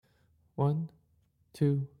One,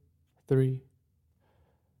 two, three.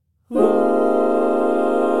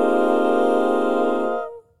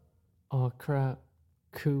 Oh crap.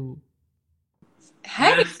 Cool.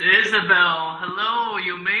 Hey, Miss Isabel, hello,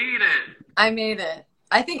 you made it. I made it.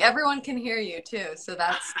 I think everyone can hear you too, so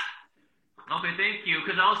that's Okay, thank you.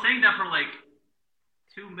 Because I was saying that for like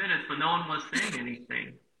 2 minutes, but no one was saying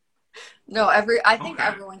anything. no, I think Okay.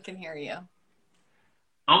 everyone can hear you.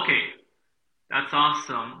 Okay, that's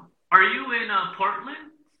awesome. Are you in Portland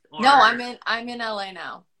No, or? I'm in LA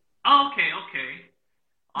now. Oh, okay, okay.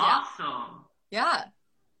 Yeah. Awesome. Yeah.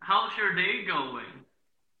 How's your day going?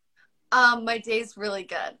 My day's really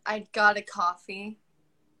good. I got a coffee,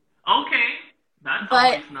 Okay, that's but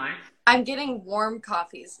always nice. I'm getting warm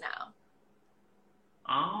coffees now.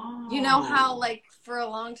 You know how Oh. like for a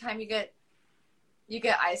long time you get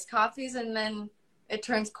iced coffees and then it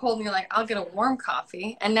turns cold and you're like, I'll get a warm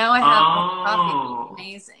coffee. And now I have warm coffee and it's Oh.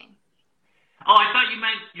 amazing. Oh, I thought you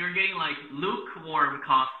meant you're getting like lukewarm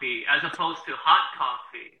coffee as opposed to hot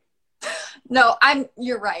coffee. No,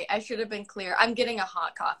 you're right. I should have been clear. I'm getting a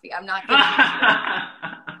hot coffee. I'm not getting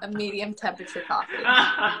a medium temperature coffee.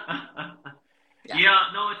 Yeah. Yeah,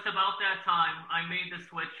 no, it's about that time. I made the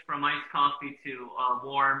switch from iced coffee to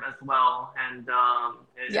warm as well, and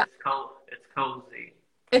Yeah. it's cozy.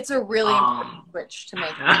 It's a really important Um, switch to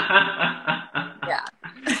make. okay, Yeah.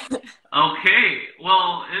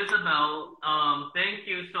 well, Isabel, thank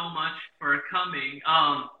you so much for coming.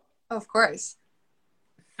 Of course.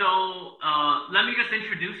 Let me just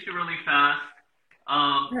introduce you really fast.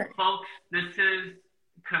 Sure. Folks, this is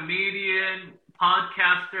comedian,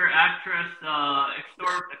 podcaster, actress,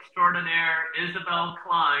 extraordinaire Isabel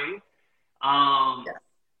Klein. Um, Yeah.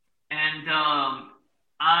 and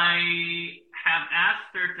I have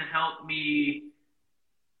asked her to help me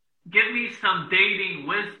give me some dating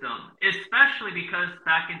wisdom, especially because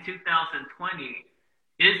back in 2020,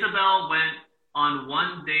 Isabel went on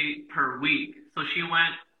one date per week. So she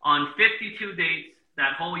went on 52 dates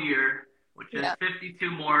that whole year, which is Yeah. 52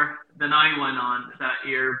 more than I went on that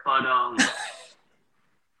year. But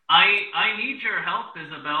I need your help,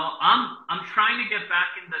 Isabel. I'm trying to get back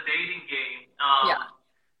in the dating game. Yeah.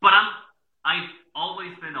 But I've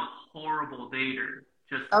always been a horrible dater,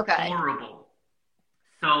 just Okay. horrible.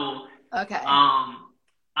 So Okay.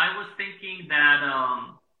 I was thinking that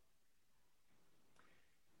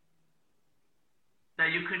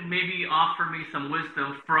you could maybe offer me some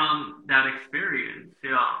wisdom from that experience.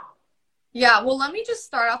 Yeah. Yeah. Well, let me just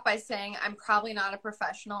start off by saying I'm probably not a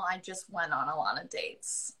professional. I just went on a lot of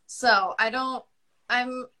dates. So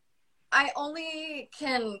I'm, I only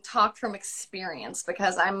can talk from experience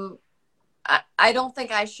because I don't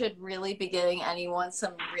think I should really be giving anyone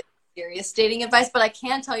some really serious dating advice, but I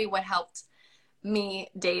can tell you what helped me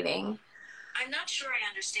dating. I'm not sure I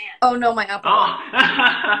understand. Oh no, my Apple Watch.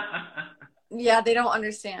 Oh. Yeah, they don't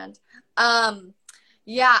understand. Um,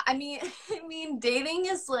 yeah, I mean, I mean, dating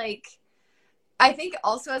is like, I think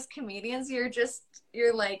also as comedians,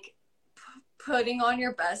 you're like putting on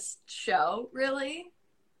your best show, really,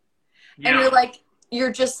 and Yeah.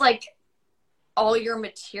 you're just like all your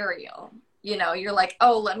material. You know, you're like,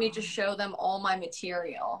 oh, let me just show them all my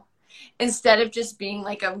material instead of just being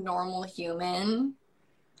like a normal human.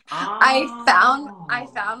 I Oh.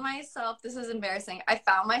 found myself, this is embarrassing. I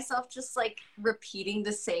found myself just like repeating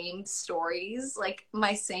the same stories, like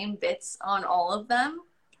my same bits on all of them.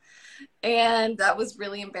 And that was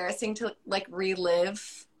really embarrassing to like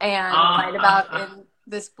relive and write about in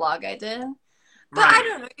this blog I did. But I Right.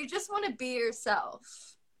 don't know, you just want to be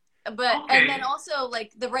yourself. But and then Okay. also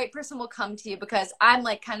like the right person will come to you because I'm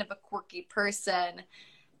like kind of a quirky person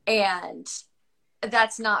and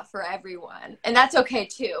that's not for everyone. And that's okay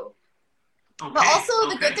too. But Okay. also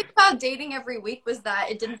the good Okay. thing about dating every week was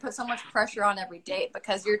that it didn't put so much pressure on every date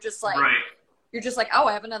because Right. you're just like, oh,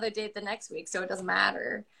 I have another date the next week, so it doesn't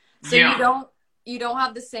matter. So Yeah. you don't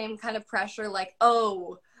have the same kind of pressure like,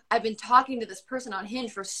 oh, I've been talking to this person on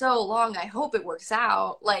Hinge for so long, I hope it works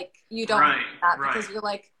out. Like you don't have Right. that Right. because you're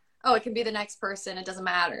like, oh, it can be the next person, it doesn't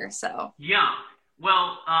matter. So Yeah.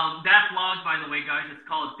 Well, that blog, by the way, guys, it's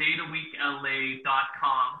called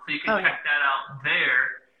dataweekla.com, so you can oh yeah. check that out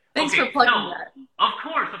there. Thanks for Okay, plugging so that. of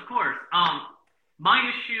course. My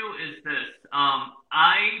issue is this. I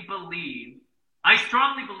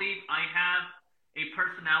strongly believe I have a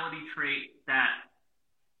personality trait that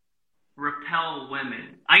repel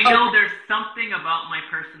women. I know Okay. there's something about my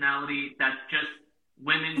personality that just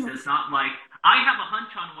women does not like. I have a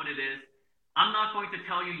hunch on what it is. I'm not going to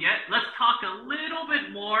tell you yet. Let's talk a little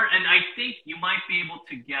bit more, and I think you might be able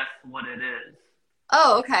to guess what it is.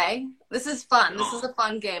 Oh, okay. This is fun. This is So, a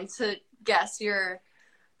fun game to guess your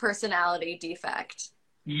personality defect.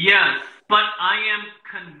 Yes, but I am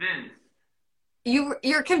convinced.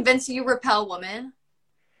 You're convinced you repel women?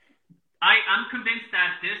 I'm convinced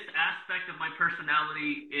that this aspect of my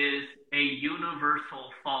personality is a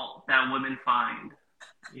universal fault that women find.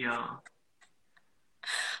 Yeah.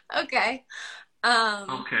 Okay.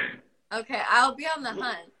 Okay. Okay, I'll be on the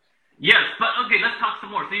hunt. Yes, but okay, let's talk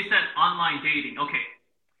some more. So you said online dating. Okay.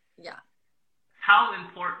 Yeah. How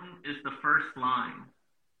important is the first line?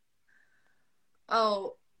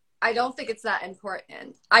 Oh, I don't think it's that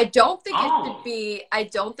important. I don't think it should Oh, be, I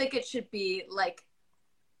don't think it should be like,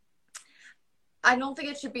 I don't think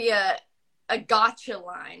it should be a gotcha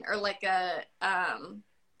line or like a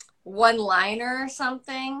one liner or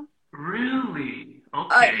something. really?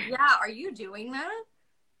 Okay. Yeah, are you doing that?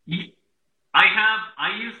 Ye-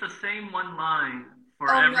 I use the same one line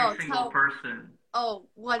for Oh every no, single person. oh,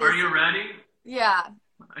 what Are is you it? ready? Yeah.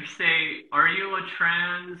 I say, are you a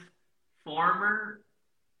transformer?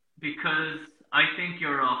 Because I think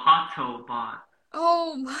you're a hotto bot.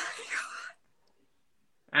 Oh my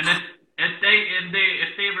And if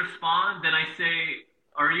they respond, then I say,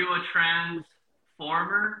 are you a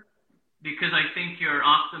transformer? Because I think you're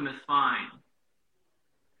Optimus Fine.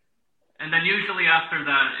 And then usually after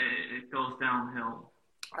that, it goes downhill.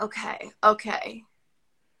 God. Okay, okay.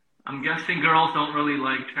 I'm guessing girls don't really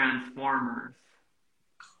like transformers.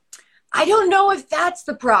 I don't know if that's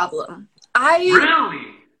the problem. Really?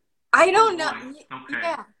 I Oh don't know. boy. Okay.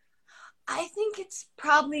 Yeah. I think it's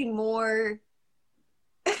probably more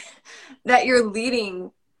that you're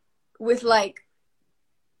leading with like,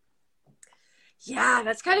 yeah,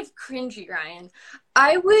 that's kind of cringy, Ryan.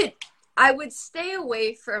 I would stay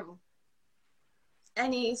away from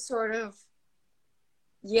any sort of,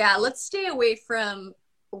 yeah, let's stay away from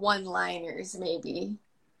one-liners maybe.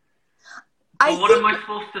 I Well, what am think, I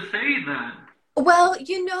supposed to say then? well,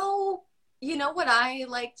 you know what I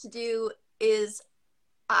like to do is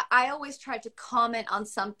I always try to comment on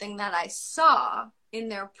something that I saw in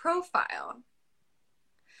their profile.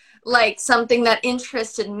 Like something that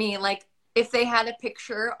interested me. Like if they had a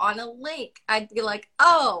picture on a lake, I'd be like,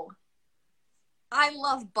 oh, I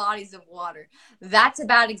love bodies of water. That's a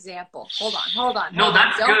bad example. No,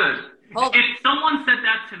 that's Don't, good. hold on. If someone said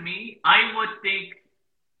that to me, I would think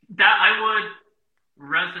that I would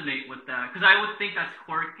resonate with that because I would think that's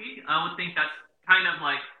quirky. I would think that's kind of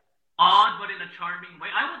like odd, but in a charming way.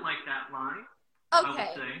 I would like that line. I would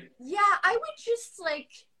Okay. say. Yeah, I would just like,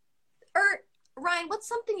 or Ryan, what's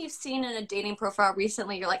something you've seen in a dating profile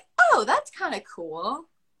recently? You're like, oh, that's kind of cool.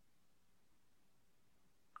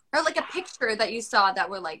 Or like a picture that you saw that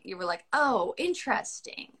you were like, oh,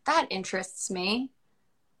 interesting. That interests me.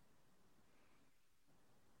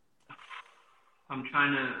 I'm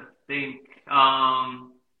trying to think.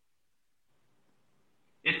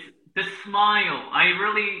 It's the smile. I'm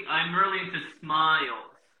really into smiles.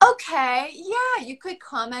 Okay, yeah, you could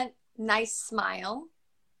comment nice smile,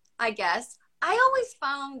 I guess. I always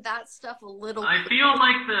found that stuff a little I feel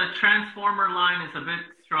like the transformer line is a bit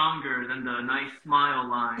stronger than the nice smile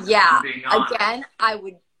line. Yeah, I'm being honest. again, I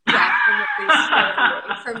would definitely stay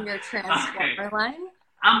away from your transformer line.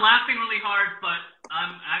 I'm laughing really hard, but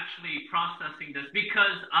I'm actually processing this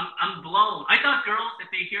because I'm blown. I thought girls, if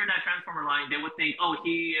they hear that transformer line, they would think, oh,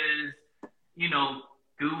 he is,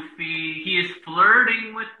 goofy. He is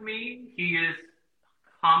flirting with me. He is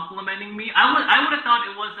complimenting me. I would have thought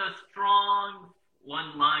it was a strong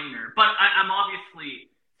one-liner, but I'm obviously.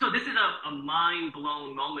 So this is a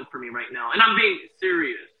mind-blown moment for me right now, and I'm being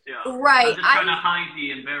serious. Yeah. Right. I'm just trying to hide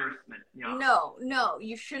the embarrassment. Yeah. No,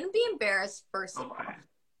 you shouldn't be embarrassed. First of all,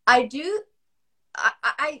 I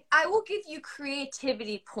will give you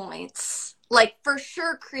creativity points. Like for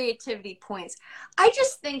sure, creativity points. I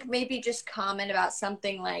just think maybe just comment about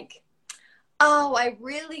something like, oh,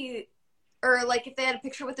 or like if they had a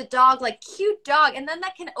picture with a dog, like cute dog, and then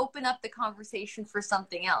that can open up the conversation for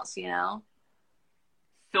something else,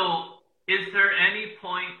 So is there any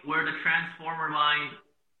point where the transformer line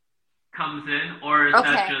comes in, or is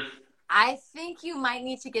that just... I think you might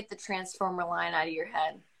need to get the transformer line out of your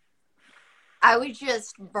head. I would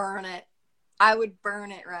just burn it. I would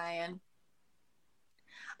burn it, Ryan.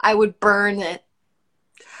 I would burn it.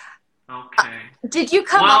 Okay. Did you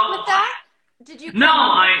come up with that? Did you?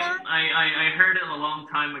 I heard it a long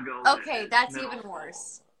time ago. Okay, that's even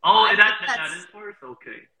worse. Oh, that is worse.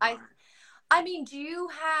 Okay. I mean, do you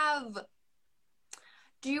have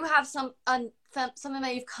something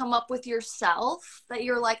that you've come up with yourself that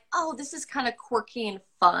you're like, oh, this is kind of quirky and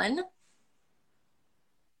fun?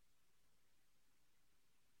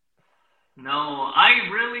 No, I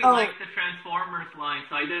really Oh, like the Transformers line,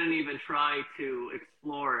 so I didn't even try to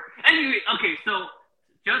explore. Anyway, okay, so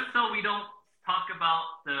just so we don't talk about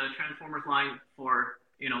the Transformers line for,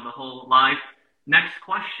 the whole live, next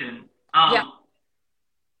question. yeah.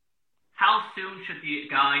 How soon should the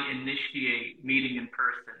guy initiate meeting in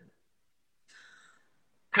person?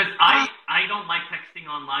 Because Uh, I don't like texting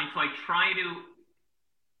online, so I try to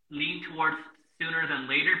lean towards sooner than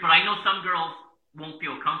later, but I know some girls won't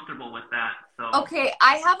feel comfortable with that. So, okay,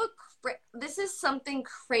 I have this is something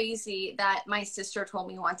crazy that my sister told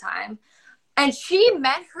me one time. And she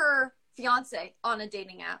met her fiance on a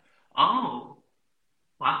dating app. oh,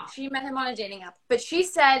 wow. She met him on a dating app. But she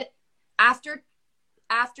said after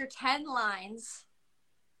 10 lines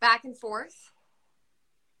back and forth,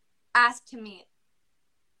 ask to meet.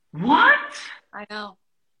 What? I know.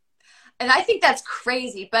 And I think that's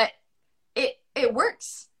crazy, but it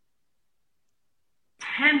works.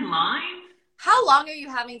 10 lines? How long are you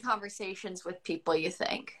having conversations with people, you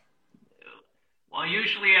think? Well,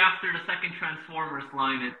 usually after the second Transformers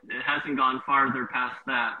line, it hasn't gone farther past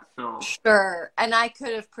that, so. Sure. And I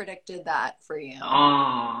could have predicted that for you.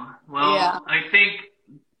 Oh, well, Yeah. I think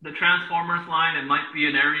the Transformers line, it might be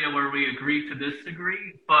an area where we agree to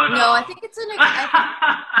disagree, but. No, I think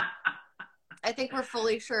I think we're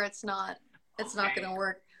fully sure it's not Okay. going to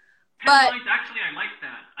work. 10 But lines, actually, I like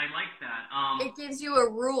that. I like that. it gives you a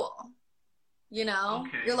rule,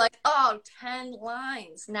 Okay. You're like, oh, 10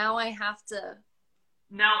 lines. Now I have to.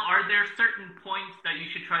 Now, are there certain points that you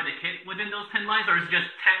should try to hit within those 10 lines, or is it just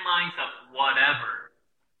 10 lines of whatever?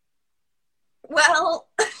 Well,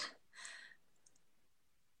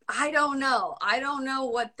 I don't know. I don't know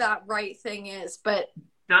what that right thing is, but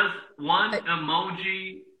Does one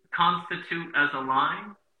emoji constitute as a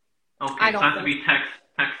line? Okay, I so it don't has to think. be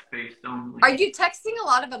text-based only. Are you texting a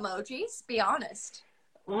lot of emojis? Be honest.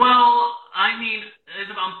 Well, I mean,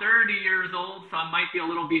 Isabel, I'm 30 years old, so I might be a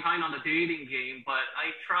little behind on the dating game, but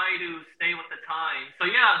I try to stay with the time. So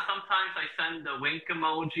yeah, sometimes I send a wink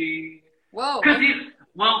emoji. Whoa.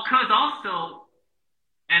 Because also,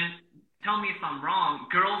 and tell me if I'm wrong,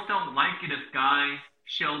 girls don't like it if guys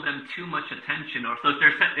show them too much attention, or so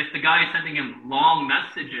if the guy is sending him long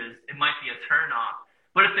messages, it might be a turn off.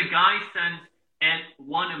 But if the guy sends and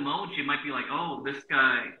one emoji, it might be like, oh, this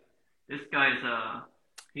guy's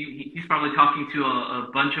he's probably talking to a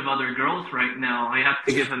bunch of other girls right now. I have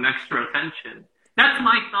to give him extra attention. That's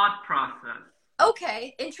my thought process.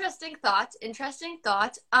 Okay. Interesting thought. Interesting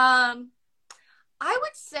thought. I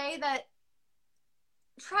would say that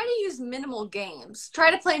try to use minimal games.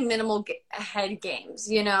 Try to play minimal head games,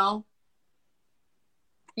 You're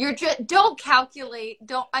just don't calculate.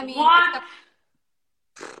 Don't I mean What? I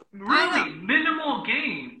Really? Minimal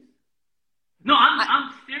games? No,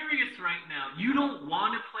 I'm serious right now. You don't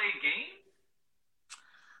want to play games?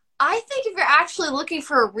 I think if you're actually looking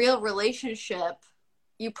for a real relationship,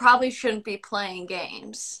 you probably shouldn't be playing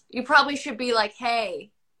games. You probably should be like,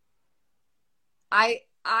 "Hey,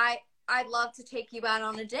 I'd love to take you out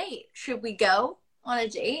on a date. Should we go on a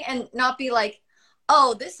date?" And not be like,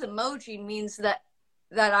 "Oh, this emoji means that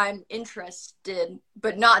I'm interested,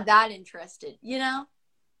 but not that interested,"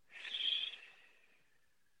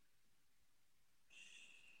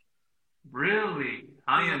 Really?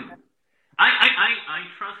 I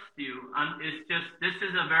trust you. It's just, this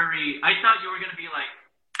is a very, I thought you were going to be like,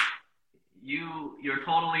 you're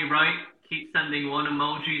totally right. Keep sending one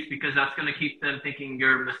emojis because that's going to keep them thinking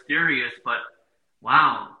you're mysterious. But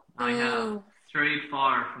wow, I have strayed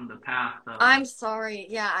far from the path of. I'm sorry.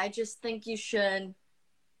 Yeah, I just think you should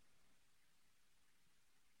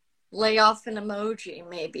lay off an emoji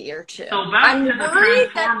maybe or two. So back to the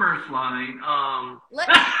Transformers line.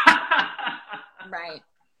 Right.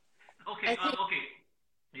 Okay. Okay.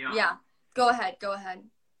 Yeah. Go ahead.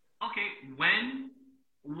 Okay.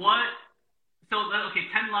 So, okay,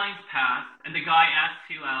 10 lines pass, and the guy asks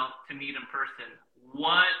you out to meet in person.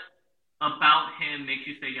 What about him makes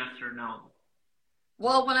you say yes or no?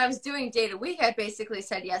 Well, when I was doing Date a Week, I basically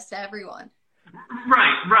said yes to everyone.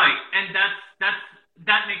 Right. And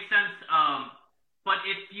that makes sense. But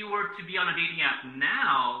if you were to be on a dating app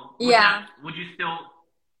now, would you still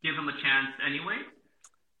give him a chance anyway?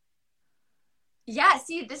 Yeah,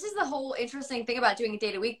 see, this is the whole interesting thing about doing a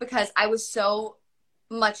Date a Week because I was so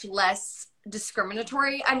much less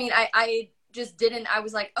discriminatory. I mean, I just didn't. I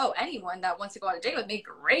was like, oh, anyone that wants to go on a date with me,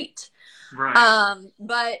 great. Right.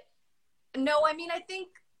 But no, I mean, I think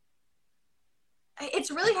it's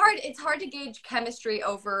really hard. It's hard to gauge chemistry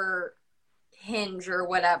over Hinge or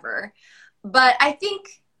whatever. But I think,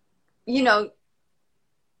 I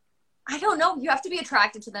don't know. You have to be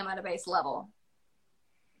attracted to them at a base level.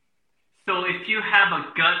 So if you have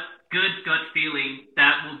a good gut feeling,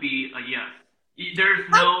 that will be a yes. There's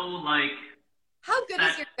How, no like how good is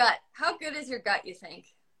set. your gut? How good is your gut, you think?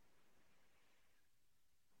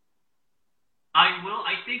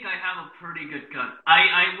 I think I have a pretty good gut.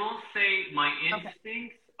 I will say my Okay.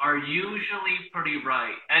 instincts are usually pretty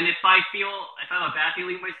right. And if I have a bad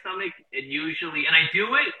feeling in my stomach, and I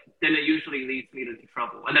do it, then it usually leads me to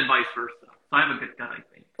trouble. And then vice versa. So I have a good gut, I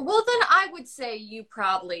think. Well, then I would say you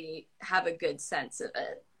probably have a good sense of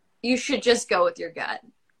it. You should just go with your gut.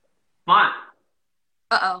 But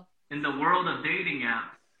Uh-oh. in the world of dating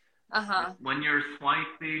apps, Uh-huh. when you're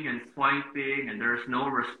swiping and there's no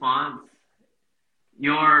response,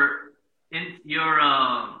 you're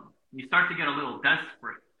you start to get a little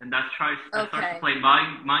desperate, and that starts to Okay. play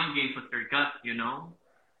mind games with your gut, you know.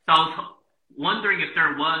 So I was wondering if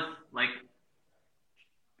there was like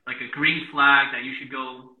a green flag that you should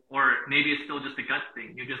go, or maybe it's still just a gut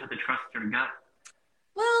thing. You just have to trust your gut.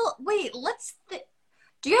 Well, wait,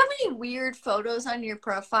 do you have any weird photos on your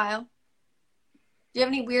profile? Do you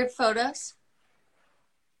have any weird photos?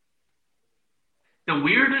 The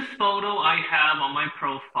weirdest photo I have on my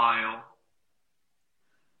profile.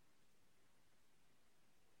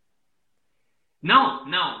 No,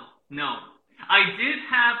 no, no. I did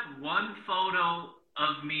have one photo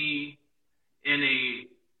of me in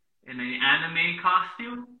an anime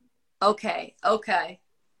costume, Okay, okay.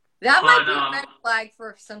 That might but be a red flag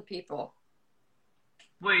for some people.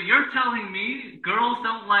 wait, you're telling me girls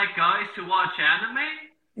don't like guys who watch anime?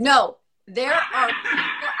 No, there are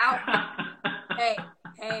people out hey,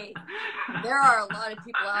 hey, there are a lot of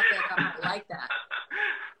people out there that might like that.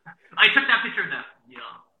 I took that picture then.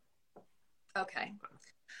 Yeah. Okay.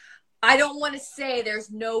 I don't want to say there's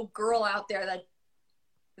no girl out there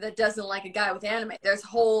that doesn't like a guy with anime. That's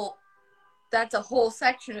a whole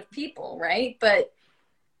section of people, right? But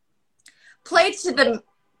play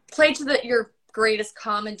to your greatest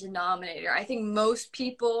common denominator. I think most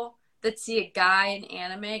people that see a guy in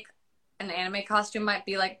an anime costume might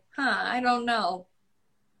be like, I don't know.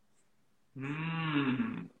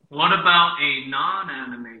 What about a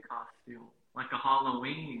non-anime costume, like a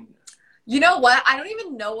Halloween? You know what? I don't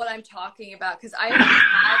even know what I'm talking about because I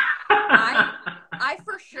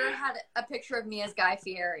for sure had a picture of me as Guy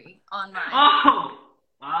Fieri on mine. Oh,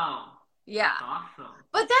 wow. Yeah. That's awesome.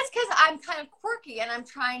 But that's because I'm kind of quirky and I'm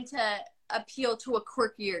trying to appeal to a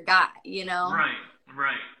quirkier guy, you know?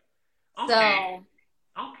 Right. Okay. So,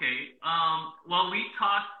 Okay. Well, we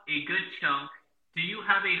talked a good chunk. Do you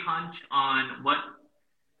have a hunch on what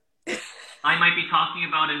I might be talking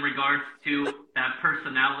about in regards to that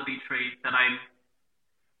personality trait that I'm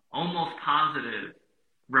almost positive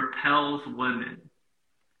repels women?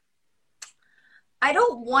 I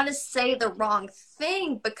don't want to say the wrong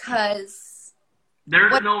thing because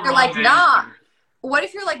There's what no if you're wrong like, nah? answers. What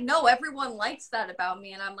if you're like, no, everyone likes that about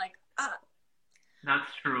me? And I'm like, That's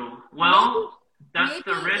true. Well, that's maybe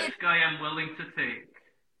the risk I am willing to take.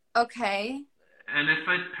 okay. And if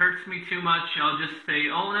it hurts me too much, I'll just say,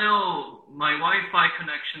 oh no, my Wi-Fi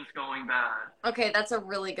connection's going bad. Okay, that's a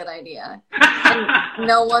really good idea. And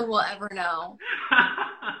no one will ever know.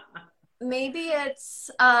 Maybe it's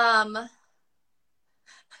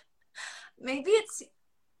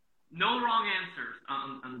No wrong answers.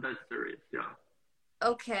 I'm dead serious. Yeah.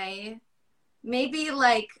 okay. Maybe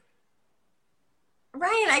like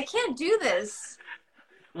Ryan, I can't do this.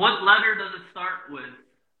 What letter does it start with?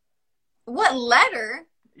 What letter?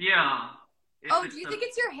 Yeah. Do you think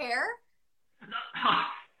it's your hair?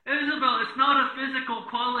 Isabel, it's not a physical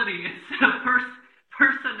quality. It's a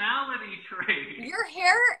personality trait. Your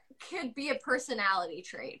hair could be a personality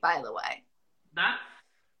trait, by the way. That's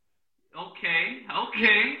okay.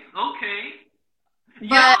 But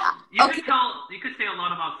Yeah, you okay. could say a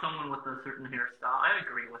lot about someone with a certain hairstyle. I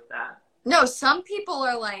agree with that. No, some people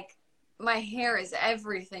are like, my hair is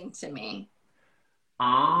everything to me.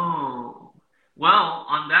 Oh. Well,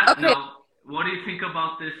 on that Okay. note, what do you think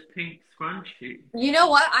about this pink scrunchie? You know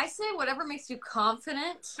what? I say whatever makes you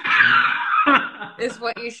confident is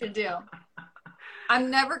what you should do. I'm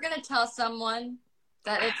never going to tell someone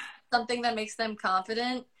that if something that makes them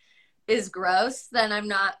confident is gross, then I'm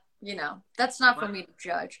not, that's not for me to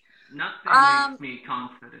judge. Nothing makes me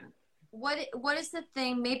confident. What is the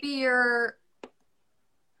thing? Maybe you're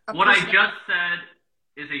what I just said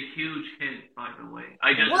is a huge hint, by the way.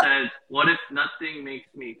 I just said, what if nothing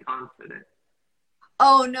makes me confident?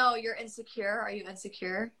 Oh, no, you're insecure. Are you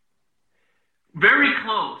insecure? Very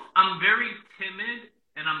close. I'm very timid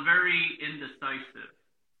and I'm very indecisive.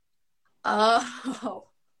 Oh.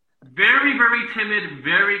 Very, very timid,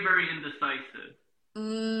 very, very indecisive.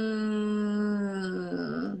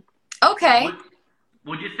 Okay.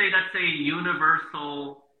 Would you say that's a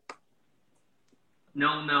universal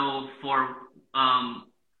no for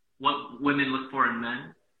what women look for in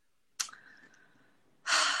men?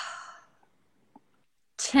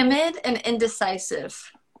 Timid and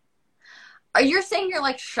indecisive. Are you saying you're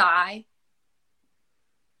like shy?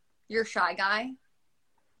 You're a shy guy?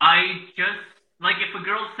 I just like if a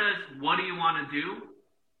girl says, "What do you want to do?"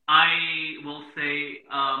 I will say,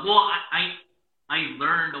 I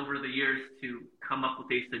learned over the years to come up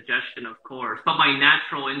with a suggestion, of course, but my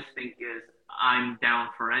natural instinct is I'm down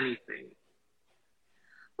for anything.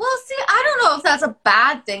 Well, see, I don't know if that's a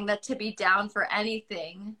bad thing that to be down for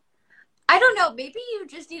anything. I don't know. Maybe you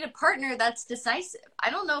just need a partner that's decisive. I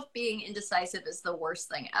don't know if being indecisive is the worst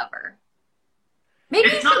thing ever. Maybe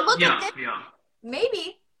It's you should not, look yeah, at this. yeah.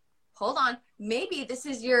 Maybe, hold on. Maybe this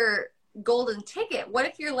is your golden ticket. What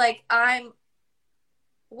if you're like,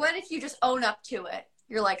 what if you just own up to it?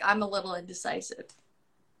 You're like, I'm a little indecisive.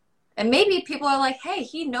 And maybe people are like, hey,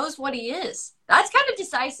 he knows what he is. That's kind of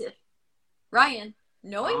decisive. Ryan,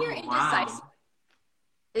 knowing you're Oh, indecisive wow.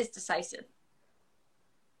 is decisive.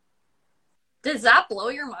 Does that blow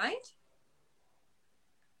your mind?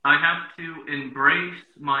 I have to embrace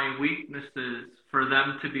my weaknesses for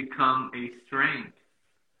them to become a strength.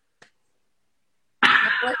 My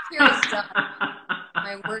work here is done.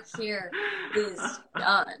 My work here is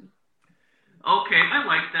done. Okay, I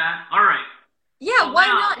like that. All right. Yeah, So why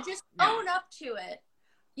now, not? Just yeah. own up to it.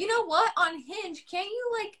 You know what? On Hinge, can't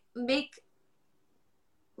you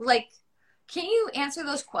can you answer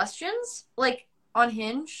those questions? Like on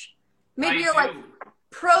Hinge? Maybe I you're like, do.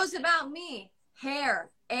 pros about me,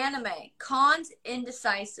 hair, anime, cons,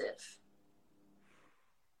 indecisive.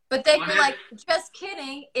 But then What you're if, like, just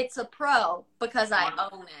kidding, it's a pro because I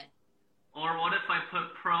what, own it. or what if I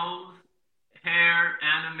put pros, hair,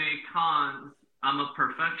 anime, cons? I'm a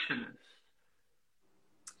perfectionist.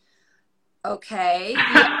 Okay.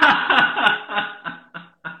 Yeah.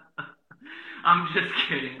 I'm just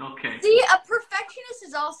kidding. Okay. See, a perfectionist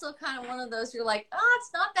is also kind of one of those you're like, oh,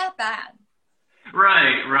 it's not that bad.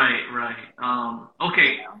 Right.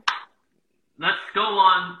 Okay. You know? Let's go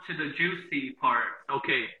on to the juicy part.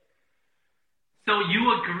 Okay. So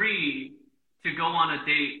you agree to go on a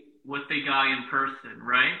date with a guy in person,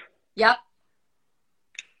 right? Yep.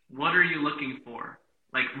 What are you looking for?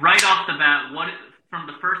 Like right off the bat, from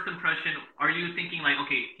the first impression, are you thinking like,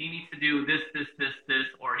 okay, he needs to do this,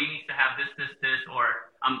 or he needs to have this, or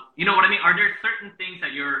you know what I mean? Are there certain things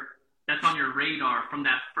that's on your radar from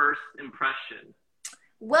that first impression?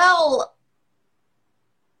 Well,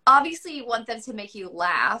 obviously you want them to make you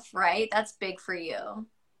laugh, right? That's big for you.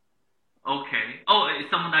 Okay. Oh, it's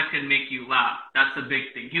someone that can make you laugh. That's a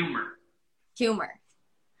big thing. Humor. Humor.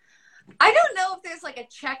 I don't know if there's like a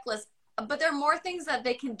checklist, but there are more things that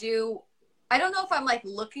they can do. I don't know if I'm like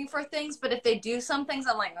looking for things, but if they do some things,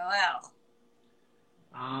 I'm like, wow.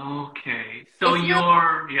 Okay. So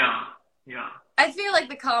yeah. I feel like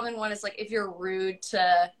the common one is like if you're rude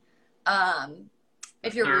to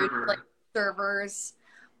like servers,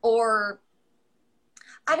 or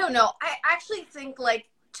I don't know. I actually think like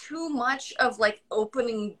too much of like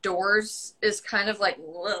opening doors is kind of like,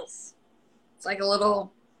 ugh. It's like a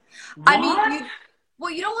little. What? I mean,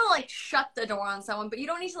 you don't want to like shut the door on someone, but you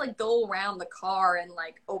don't need to like go around the car and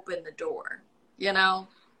like open the door. You know?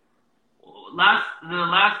 The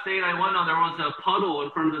last date I went on, there was a puddle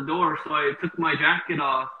in front of the door, so I took my jacket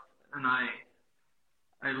off and I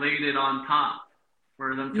laid it on top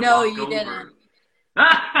for them to No, walk you over. didn't.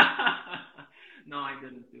 No, I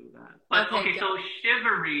didn't do that. But okay, so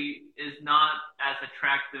chivalry is not as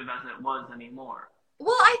attractive as it was anymore.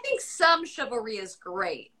 Well, I think some chivalry is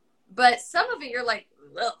great, but some of it you're like,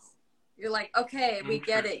 ugh. You're like, okay, we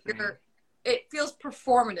get it. It feels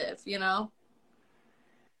performative, you know?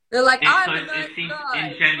 They're like, I'm a nice it seems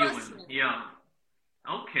guy. ingenuine. Yeah.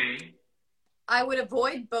 Okay. I would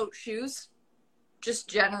avoid boat shoes, just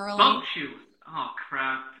generally. Boat shoes. Oh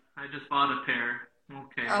crap! I just bought a pair.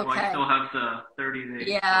 Okay. Well, I still have the 30 days.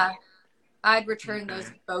 Yeah, I'd return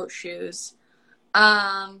those boat shoes.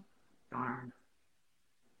 Darn.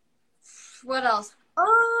 What else?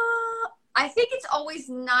 I think it's always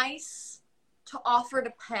nice to offer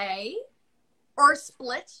to pay or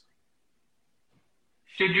split.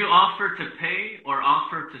 Should you offer to pay or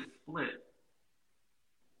offer to split?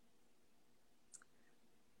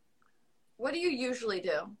 What do you usually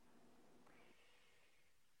do?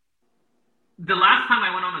 The last time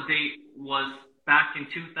I went on a date was back in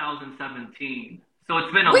 2017. So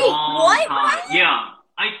it's been a long time. What? Yeah.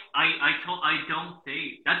 I don't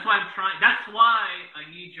date. That's why I'm trying. That's why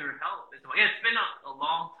I need your help. It's been a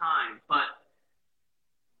long time, but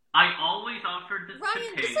I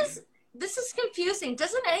Ryan, this is confusing.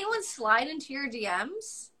 Doesn't anyone slide into your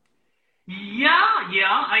DMs? Yeah,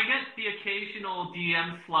 I get the occasional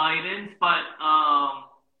DM slide-ins, but uh,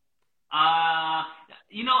 I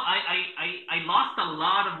lost a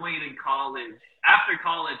lot of weight in college, after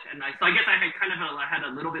college, and so I guess I had I had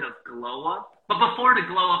a little bit of glow up. But before the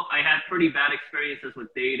glow up, I had pretty bad experiences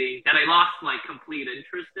with dating that I lost like complete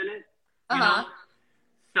interest in it. You know,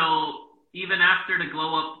 so even after the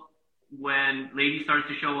glow up, when ladies started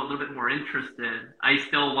to show a little bit more interest in, I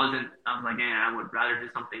still wasn't. I was like, yeah, I would rather do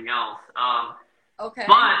something else. Okay.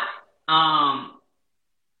 But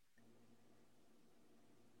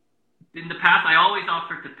in the past, I always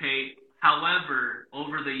offered to pay. However,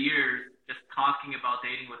 over the years, just talking about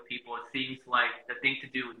dating with people, it seems like the thing to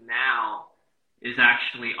do now is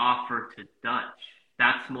actually offer to Dutch.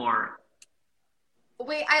 That's more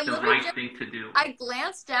Wait, I the literally right thing to do. I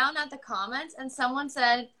glanced down at the comments and someone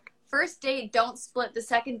said, first date, don't split. The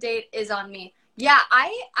second date is on me. Yeah,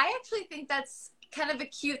 I actually think that's kind of a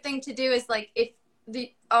cute thing to do, is like if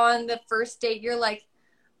on the first date you're like,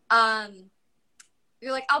 I'll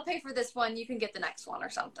pay for this one, you can get the next one or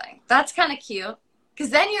something. That's kind of cute. Because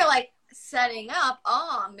then you're like setting up,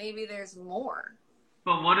 maybe there's more.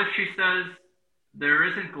 But what if she says there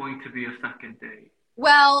isn't going to be a second date?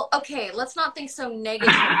 Well, okay, let's not think so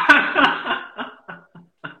negative.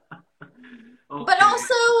 Okay. But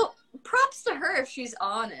also, props to her if she's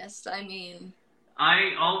honest. I mean,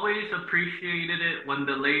 I always appreciated it when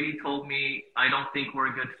the lady told me, I don't think we're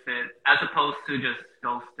a good fit, as opposed to just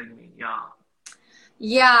ghosting me.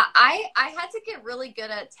 Yeah, I had to get really good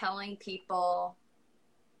at telling people,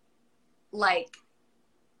 like,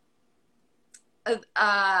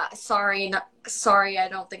 sorry, I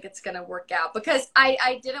don't think it's gonna work out, because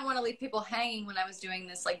I didn't want to leave people hanging when I was doing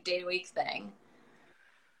this like day a week thing.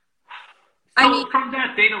 So from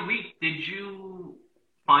that date a week, did you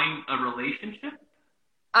find a relationship?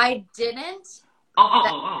 I didn't.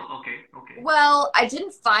 Okay. Well, I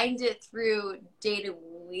didn't find it through date a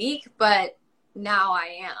week, but now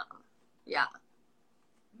I am. Yeah.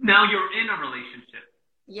 Now you're in a relationship.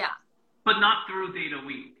 Yeah. But not through date a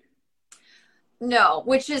week. No,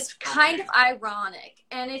 which is kind of ironic.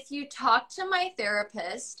 And if you talk to my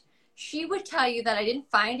therapist, she would tell you that I didn't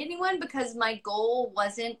find anyone because my goal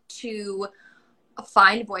wasn't to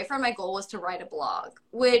find a boyfriend. My goal was to write a blog,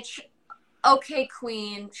 which, okay,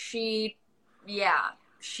 queen, she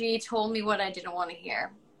told me what I didn't want to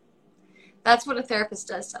hear. That's what a therapist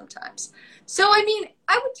does sometimes. So, I mean,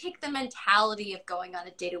 I would take the mentality of going on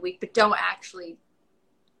a date a week, but don't actually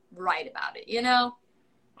write about it, you know?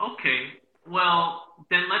 Okay. Well,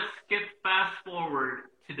 then let's skip fast forward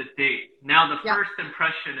to the date. Now, the first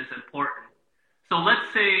impression is important. So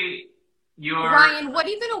let's say you're... Ryan, what are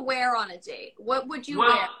you going to wear on a date? What would you wear?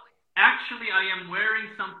 Well, actually, I am wearing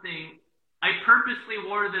something. I purposely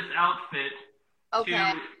wore this outfit.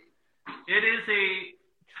 Okay. It is a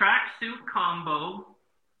tracksuit combo,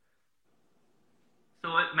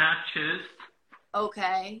 so it matches.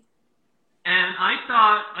 Okay. And I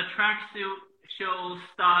thought a tracksuit shows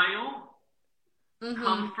style,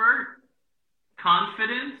 comfort,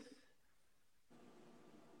 confidence.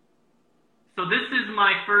 So this is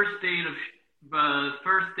my first date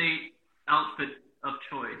outfit of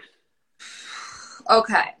choice.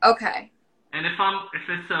 Okay. And if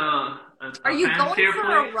it's a are you going fancier for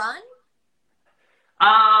place, a run?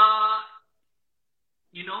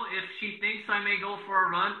 If she thinks I may go for a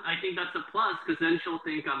run, I think that's a plus, because then she'll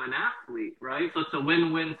think I'm an athlete, right? So it's a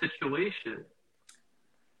win-win situation.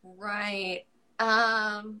 Right.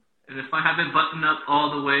 And if I haven't buttoned up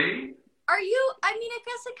all the way... I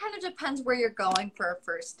guess it kind of depends where you're going for a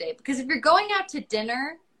first date. Because if you're going out to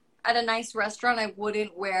dinner at a nice restaurant, I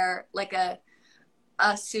wouldn't wear like a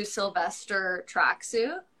Sue Sylvester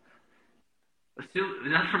tracksuit. Is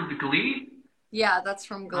that from the Glee? Yeah, that's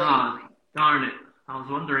from Glee. Oh, darn it. I was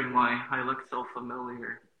wondering why I look so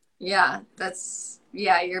familiar. Yeah,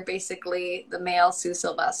 you're basically the male Sue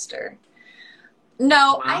Sylvester.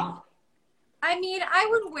 No, well, I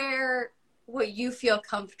would wear what you feel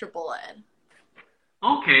comfortable in.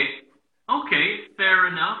 Okay, fair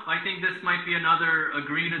enough. I think this might be another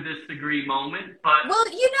agree to disagree moment, but... Well,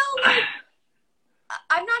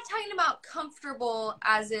 I'm not talking about comfortable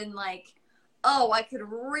as in like, oh, I could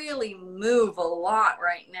really move a lot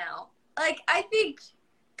right now. Like, I think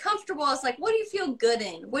comfortable is like, what do you feel good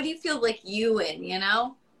in? What do you feel like you in, you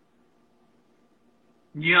know?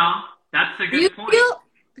 Yeah, that's a good point.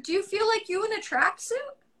 Do you feel like you in a tracksuit?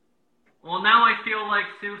 Well, now I feel like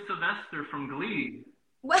Sue Sylvester from Glee.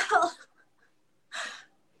 Well,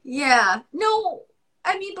 yeah. No,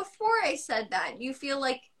 I mean, before I said that, you feel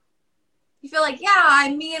like You feel like, yeah,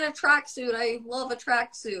 I'm me in a tracksuit. I love a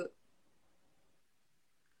tracksuit.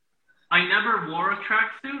 I never wore a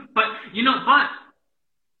tracksuit, but but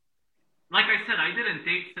like I said, I didn't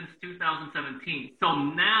date since 2017. So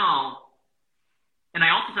now, and I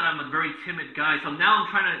also said I'm a very timid guy. So now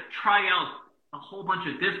I'm trying to try out a whole bunch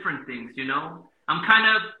of different things. I'm kind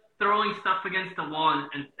of throwing stuff against the wall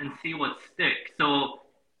and see what sticks. So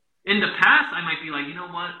in the past, I might be like, you know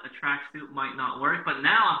what, a tracksuit might not work. But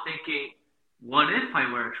now I'm thinking, what if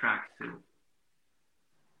I wear a tracksuit?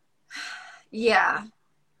 Yeah.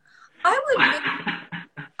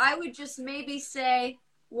 I would just maybe say,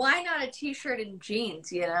 why not a t-shirt and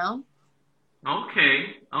jeans, Okay.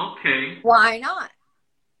 Why not?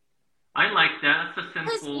 I like that. It's a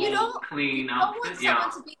Because simple, clean outfit. Yeah.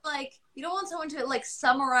 You don't want someone to like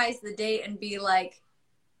summarize the date and be like,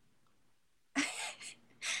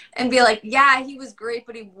 yeah, he was great,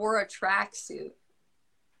 but he wore a tracksuit.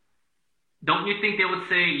 Don't you think they would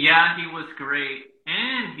say, yeah, he was great,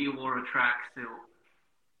 and he wore a tracksuit?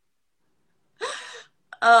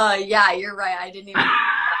 Yeah, you're right. I didn't even.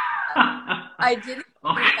 I didn't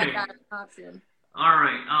think that an option. All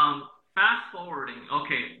right. Fast forwarding.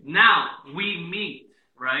 Okay. Now we meet,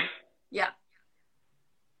 right? Yeah.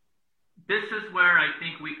 This is where I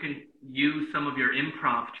think we can use some of your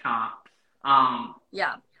improv chops.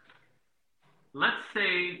 Yeah. Let's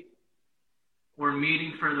say we're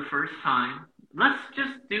meeting for the first time. Let's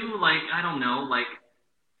just do I don't know,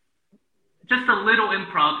 just a little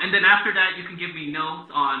improv, and then after that you can give me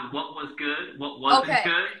notes on what was good, what wasn't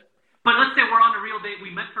good. But let's say we're on a real date. We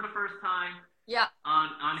met for the first time. Yeah.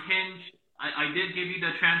 On Hinge, I did give you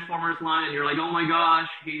the Transformers line, and you're like, oh my gosh,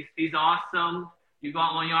 he's awesome. You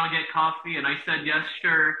want to get coffee? And I said yes,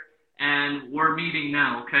 sure. And we're meeting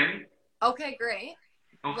now, okay? Okay, great.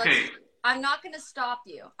 Okay. I'm not gonna stop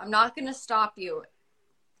you. I'll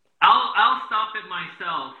stop it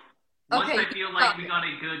myself once Okay, I feel like we got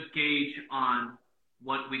a good gauge on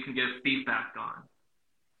what we can give feedback on.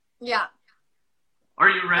 Yeah. Are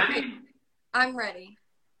you ready? Okay. I'm ready.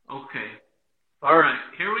 Okay. All right.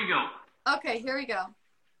 Here we go. Okay, here we go.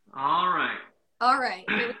 All right.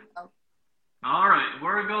 Here we go. All right.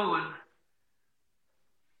 We're going.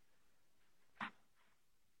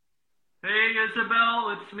 Hey,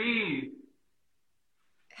 Isabel, it's me.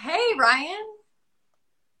 Hey, Ryan.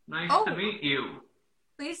 Nice to meet you.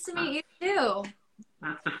 Pleased to meet you too.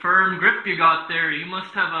 That's a firm grip you got there. You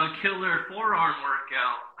must have a killer forearm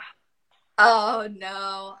workout. Oh,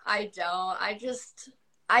 no, I don't.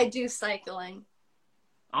 I do cycling.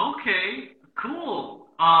 Okay, cool.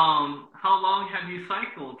 How long have you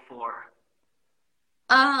cycled for?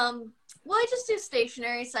 Well, I just do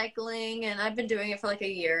stationary cycling, and I've been doing it for like a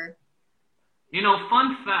year.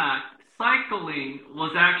 Fun fact, cycling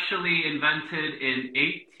was actually invented in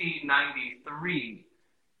 1893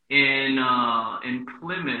 in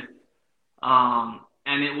Plymouth.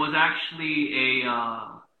 And it was actually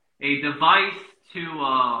a device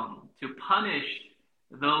to punish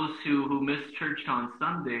those who miss church on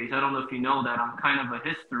Sundays. I don't know if you know that. I'm kind of a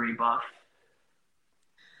history buff.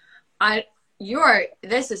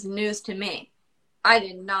 This is news to me. I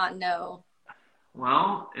did not know.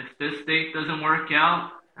 Well, if this date doesn't work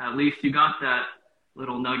out, at least you got that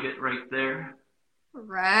little nugget right there.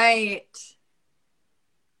 Right.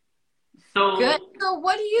 So good. So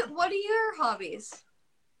what are your hobbies?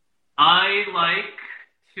 I like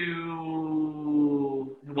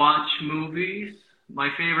to watch movies. My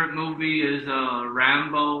favorite movie is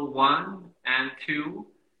Rambo 1 and 2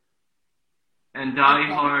 and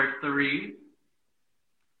Die Hard 3.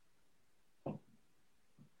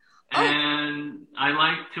 And I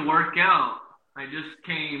like to work out. I just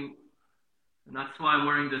came, and that's why I'm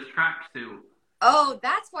wearing this tracksuit. Oh,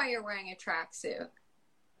 that's why you're wearing a tracksuit.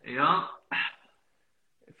 Yeah.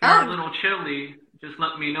 If you're a little chilly, just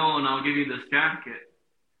let me know and I'll give you this jacket.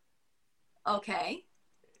 Okay.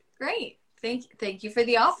 Great. Thank you for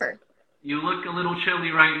the offer. You look a little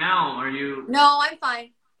chilly right now. Are you? No, I'm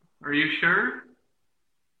fine. Are you sure?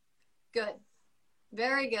 Good.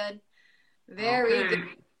 Very good. Very good.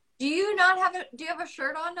 Do you have a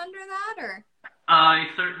shirt on under that, or? I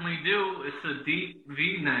certainly do. It's a deep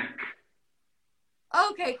V-neck.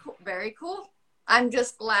 Okay, cool. Very cool. I'm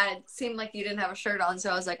just glad. It seemed like you didn't have a shirt on,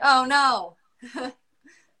 so I was like, oh no.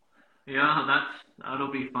 Yeah,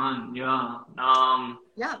 that'll be fun. Yeah.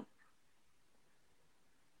 Yeah.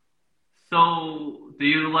 So, do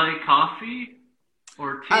you like coffee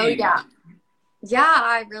or tea? Oh yeah. Yeah,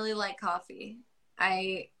 I really like coffee.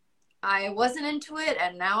 I wasn't into it,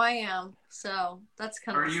 and now I am. So that's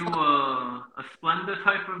kind of. Are you a Splenda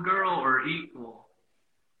type of girl or equal?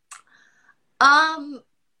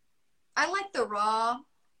 I like the raw.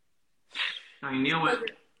 I knew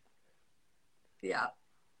it. Yeah.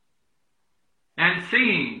 And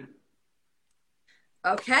singing.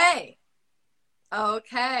 Okay.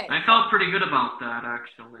 Okay. I felt pretty good about that,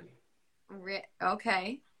 actually.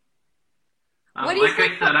 Okay. What do you Like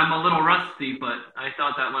think? I said, I'm a little rusty, but I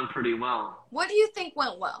thought that went pretty well. What do you think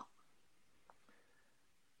went well?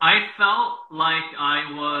 I felt like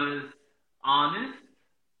I was honest.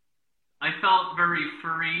 I felt very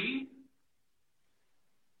free.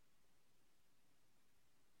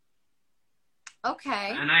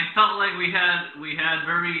 Okay. And I felt like we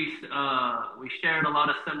shared a lot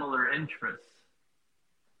of similar interests.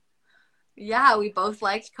 Yeah, we both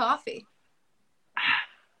liked coffee.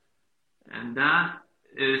 And that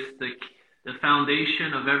is the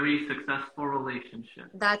foundation of every successful relationship.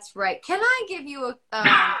 That's right. Can I give you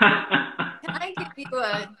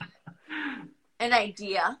an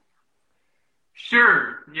idea?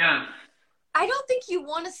 Sure, yes. I don't think you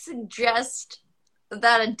want to suggest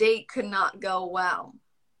that a date could not go well.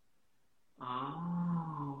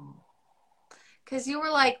 Oh. Because you were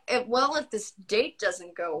like, if this date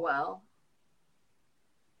doesn't go well,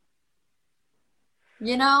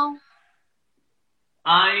 you know?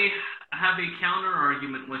 I have a counter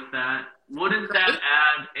argument with that. Wouldn't that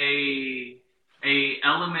add a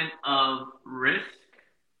element of risk?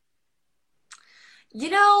 You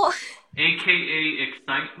know, AKA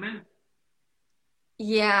excitement?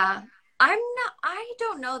 yeah. I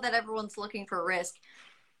don't know that everyone's looking for risk.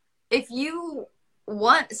 If you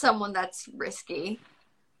want someone that's risky,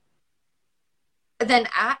 then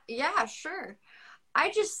yeah, sure.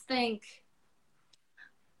 I just think,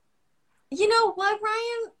 you know what,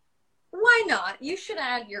 Ryan? Why not? You should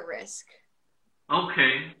add your risk.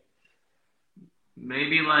 Okay.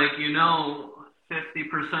 Maybe 50%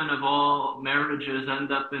 of all marriages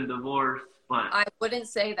end up in divorce, but I wouldn't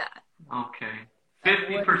say that. okay.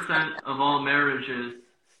 50% of all marriages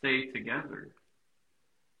stay together.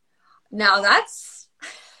 Now that's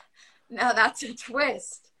a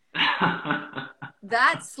twist.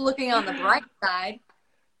 That's looking on the bright side.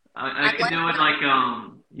 I could do it like,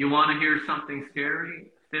 you want to hear something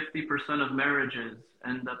scary? 50% of marriages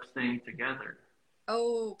end up staying together.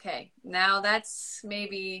 Okay. Now that's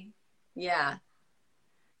maybe, yeah,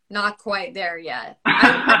 not quite there yet.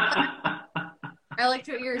 I liked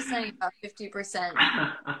what you were saying about 50%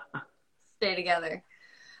 stay together.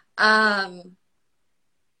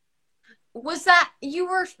 Was that, you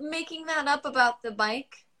were making that up about the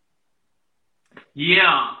bike?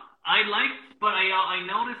 Yeah, but I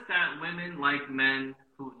noticed that women like men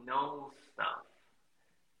who know stuff.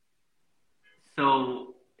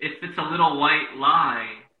 So if it's a little white lie,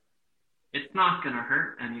 it's not gonna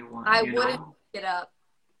hurt anyone. I wouldn't make it up.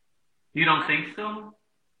 You don't think so?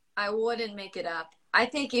 I wouldn't make it up. I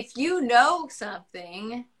think if you know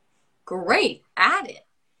something, great, add it.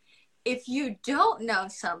 If you don't know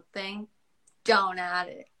something, don't add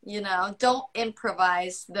it. You know, don't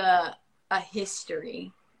improvise a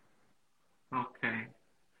history. Okay.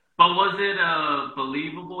 But was it a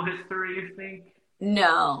believable history, you think?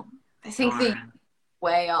 No. I think they're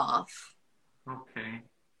way off. Okay.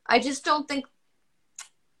 I just don't think,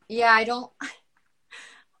 yeah, I don't,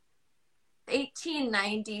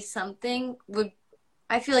 1890 something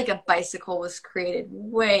I feel like a bicycle was created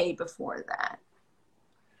way before that.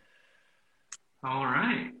 All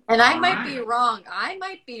right. And I might be wrong. I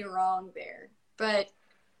might be wrong there. But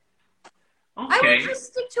I would just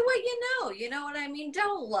stick to what you know. You know what I mean?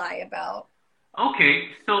 Don't lie about. Okay,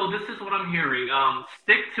 so this is what I'm hearing.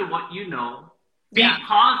 Stick to what you know. Be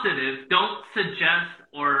positive. Don't suggest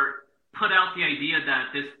or put out the idea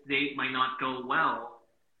that this date might not go well.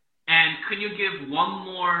 And can you give one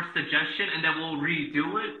more suggestion and then we'll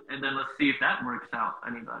redo it and then let's see if that works out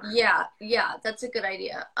any better. Yeah, that's a good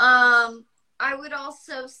idea. I would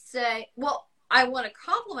also say, well, I want to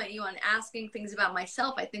compliment you on asking things about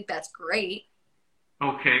myself. I think that's great.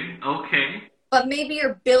 Okay. But maybe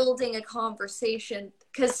you're building a conversation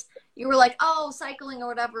because you were like, oh, cycling or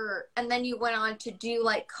whatever. And then you went on to do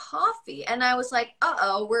like coffee. And I was like,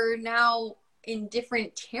 uh-oh, we're now in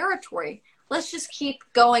different territory. Let's just keep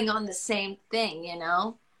going on the same thing, you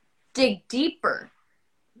know? Dig deeper.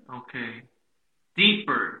 Okay.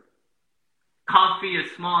 Deeper. Coffee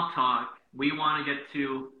is small talk. We want to get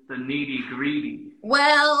to the nitty-gritty.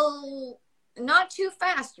 Well, not too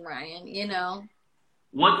fast, Ryan, you know?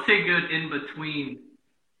 What's a good in-between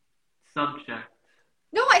subject?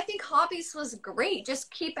 No, I think hobbies was great.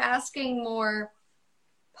 Just keep asking more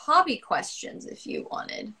hobby questions if you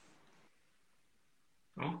wanted.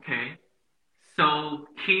 Okay. So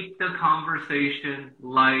keep the conversation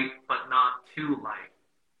light, but not too light.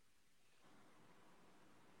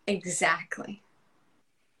 Exactly.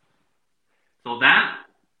 So that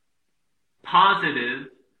positive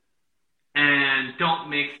and don't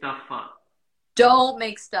make stuff up. Don't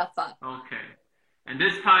make stuff up. Okay. And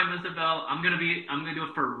this time, Isabel, I'm gonna do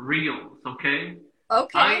it for reals, okay?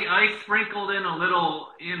 Okay. I sprinkled in a little,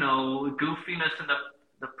 goofiness in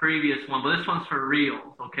the previous one, but this one's for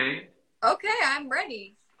reals, okay? Okay, I'm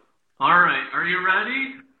ready. All right, are you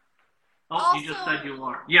ready? Oh, you just said you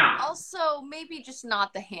are. Yeah. Also, maybe just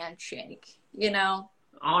not the handshake, you know?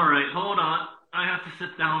 All right, hold on. I have to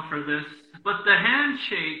sit down for this. But the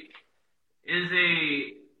handshake is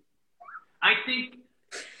I think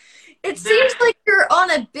It seems like you're on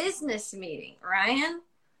a business meeting, Ryan.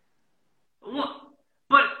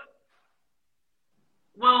 But,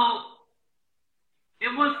 well, it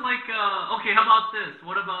was like, okay, how about this?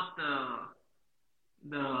 What about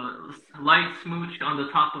the light smooch on the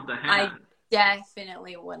top of the hand? I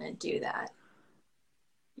definitely wouldn't do that.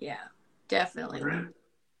 Yeah, definitely Really? wouldn't.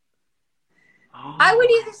 Oh. I would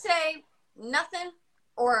either say nothing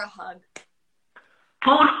or a hug.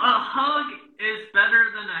 Hold, a hug is better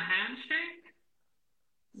than a handshake?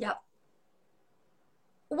 Yep.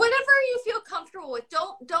 Whatever you feel comfortable with.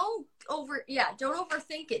 Don't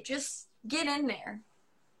overthink it. Just get in there.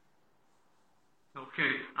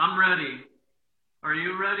 Okay, I'm ready. Are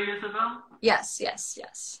you ready, Isabel? Yes.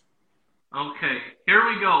 Okay, here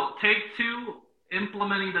we go. Take 2,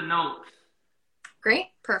 implementing the notes.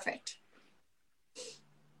 Great. Perfect.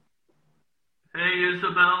 Hey,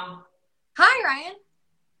 Isabel. Hi, Ryan.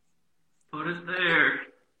 Put it there.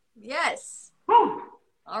 Yes. Woo!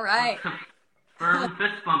 All right. Firm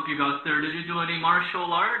fist bump you got there. Did you do any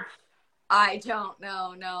martial arts? I don't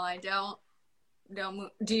know. No, I don't. No.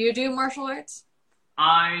 Do you do martial arts?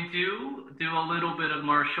 I do a little bit of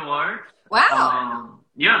martial arts. Wow.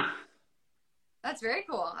 Yes. That's very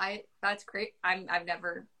cool. That's great. I've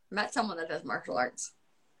never met someone that does martial arts.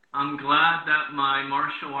 I'm glad that my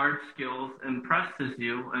martial arts skills impresses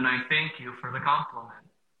you, and I thank you for the compliment.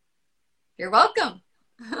 You're welcome.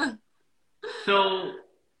 So,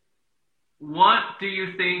 what do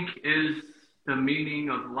you think is the meaning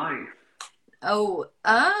of life? Oh,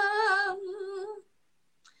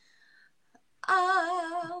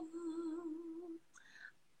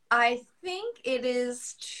 I think it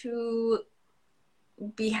is to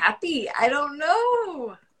be happy. I don't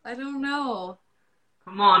know.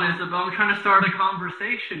 Come on, Isabel. I'm trying to start a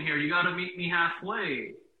conversation here. You got to meet me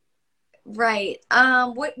halfway. Right.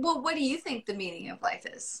 What do you think the meaning of life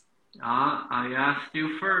is? I asked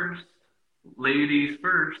you first. Ladies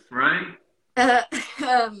first, right?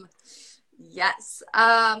 Yes.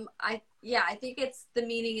 I think it's the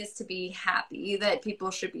meaning is to be happy, that people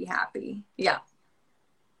should be happy. Yeah.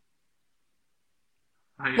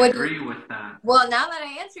 I agree with that. Well, now that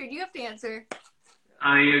I answered, you have to answer.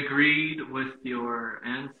 I agreed with your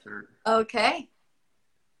answer. Okay.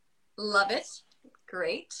 Love it.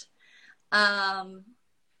 Great. Do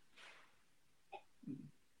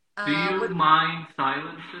you mind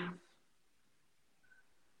silences?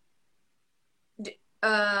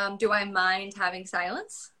 Do I mind having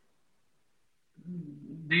silence?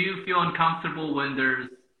 Do you feel uncomfortable when there's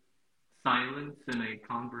silence in a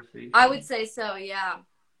conversation? I would say so, yeah.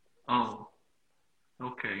 Oh,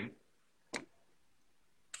 okay.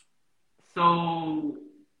 So,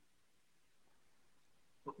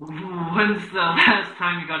 when's the last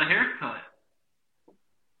time you got a haircut?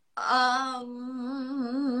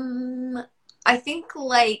 I think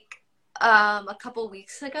like a couple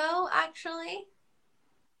weeks ago, actually.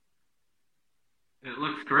 It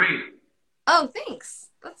looks great. Oh,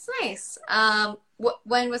 thanks. That's nice.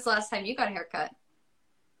 When was the last time you got a haircut?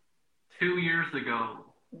 2 years ago.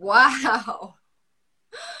 Wow.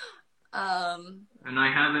 And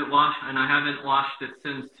I haven't washed it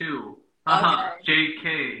since too. Okay.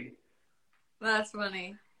 JK. That's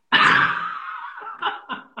funny.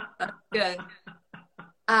 That's good.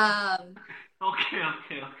 Okay.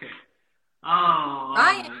 Oh.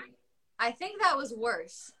 Ryan, I think that was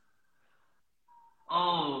worse.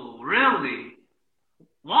 Oh, really?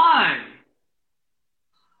 Why?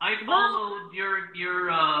 I followed your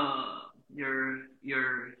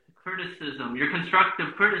criticism, your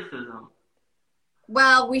constructive criticism.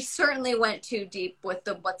 Well, we certainly went too deep with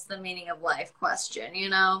the what's the meaning of life question, you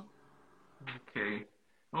know? Okay.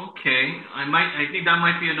 I think that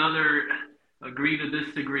might be another agree to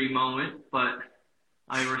disagree moment, but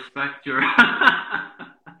I respect your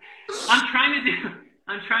I'm trying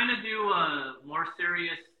to do more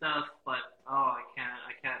serious stuff, but I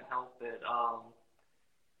can't help it.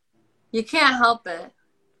 You can't help it.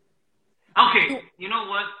 Okay, you know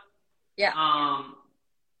what? Yeah.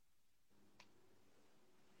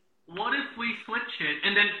 what if we switch it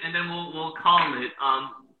and then we'll call it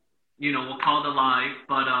we'll call the live,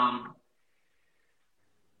 but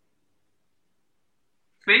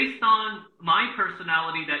based on my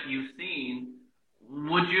personality that you've seen,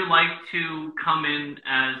 would you like to come in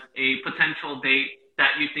as a potential date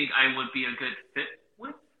that you think I would be a good fit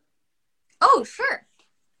with? Oh, sure.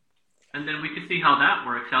 And then we could see how that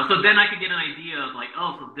works out. So then I could get an idea of like,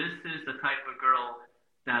 oh, so this is the type of girl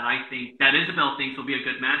that I think that Isabel thinks will be a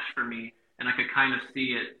good match for me, and I could kind of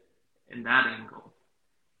see it in that angle.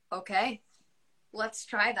 Okay. Let's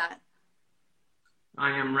try that.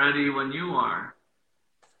 I am ready when you are.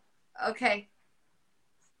 Okay.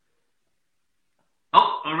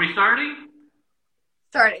 Oh, are we starting?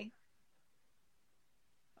 Starting.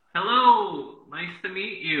 Hello, nice to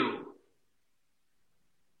meet you.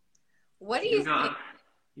 What do you think?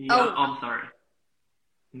 Yeah, Oh. I'm sorry.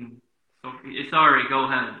 Sorry, go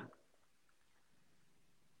ahead.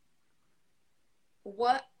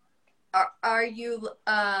 What are you,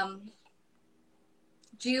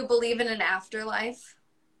 do you believe in an afterlife?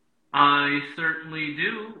 I certainly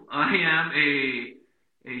do. I am a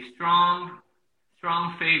strong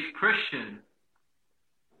faith Christian.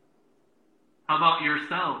 How about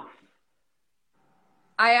yourself?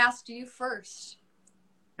 I asked you first.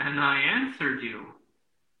 And I answered you.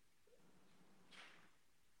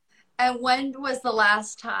 And when was the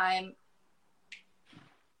last time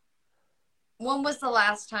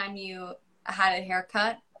you had a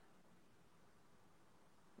haircut?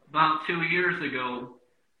 About 2 years ago.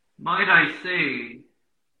 Might I say,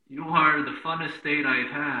 you are the funnest date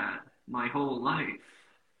I've had my whole life.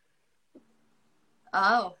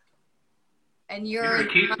 Oh. And You're a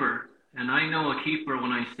keeper, and I know a keeper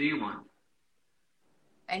when I see one.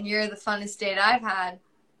 And you're the funnest date I've had,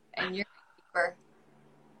 and you're a keeper.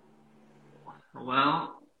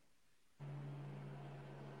 Well,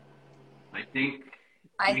 I think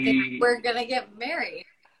we're gonna get married.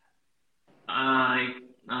 I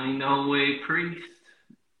know a priest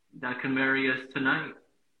that can marry us tonight.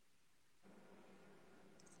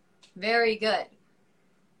 Very good.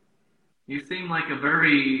 You seem like a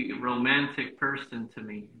very romantic person to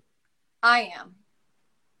me. I am.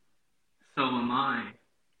 So am I.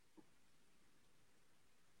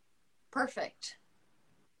 Perfect.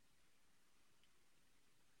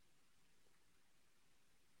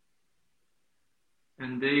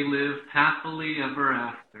 And they live happily ever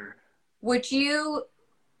after. Would you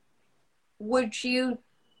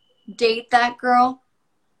date that girl?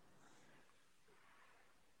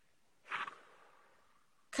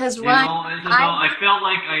 Because Ryan, Isabel, I felt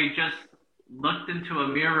like I just looked into a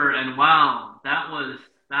mirror and wow, that was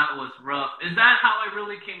rough. Is that how I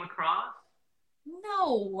really came across?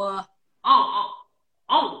 No.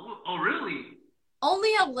 Oh, really?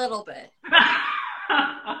 Only a little bit.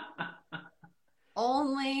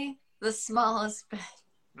 Only the smallest bit.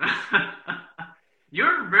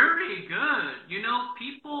 You're very good.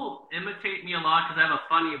 People imitate me a lot because I have a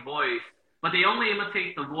funny voice, but they only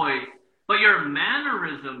imitate the voice. But your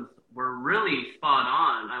mannerisms were really spot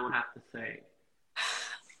on, I would have to say.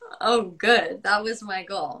 Oh, good. That was my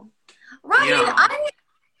goal. Ryan, Yeah.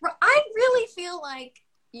 I really feel like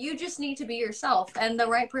you just need to be yourself and the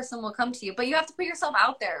right person will come to you, but you have to put yourself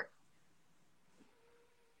out there.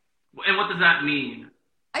 And what does that mean?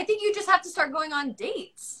 I think you just have to start going on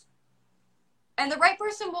dates. And the right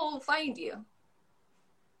person will find you.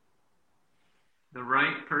 The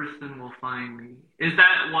right person will find me. Is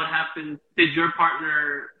that what happened? Did your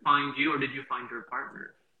partner find you or did you find your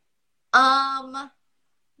partner?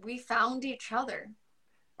 We found each other.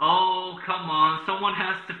 Oh, come on. Someone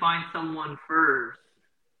has to find someone first.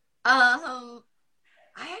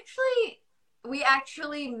 We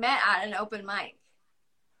actually met at an open mic.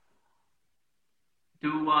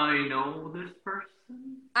 Do I know this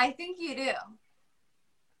person? I think you do.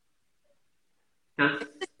 It's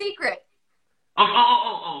a secret.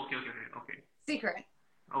 Oh, okay. Secret.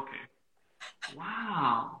 Okay.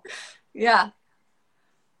 Wow. Yeah.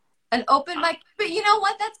 An open mic. But you know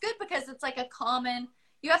what? That's good because it's like a common,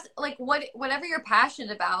 you have to, like, whatever you're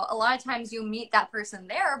passionate about, a lot of times you meet that person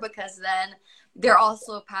there because then they're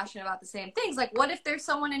also passionate about the same things. Like, what if there's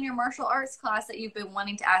someone in your martial arts class that you've been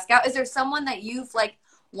wanting to ask out? Is there someone that you've, like,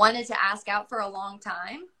 wanted to ask out for a long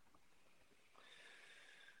time?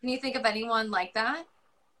 Can you think of anyone like that?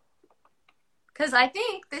 Because I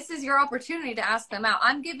think this is your opportunity to ask them out.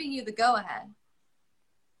 I'm giving you the go-ahead.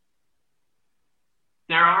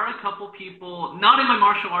 There are a couple people, not in my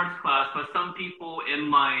martial arts class, but some people in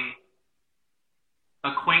my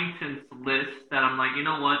acquaintance list that I'm like, you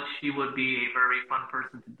know what, she would be a very fun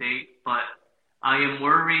person to date, but I am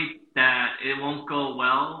worried that it won't go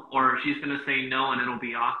well, or she's gonna say no and it'll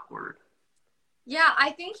be awkward. Yeah,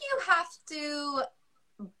 I think you have to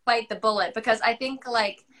bite the bullet because I think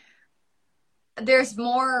like there's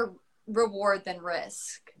more reward than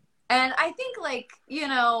risk. And I think like,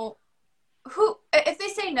 who if they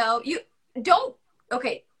say no, you don't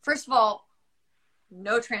okay, first of all,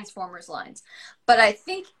 no Transformers lines. But I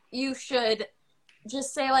think you should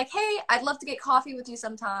just say like, "Hey, I'd love to get coffee with you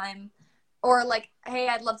sometime." Or like, "Hey,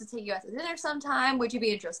 I'd love to take you out to dinner sometime. Would you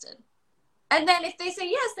be interested?" And then if they say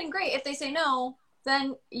yes, then great. If they say no,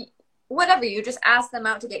 then whatever, you just ask them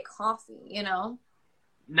out to get coffee.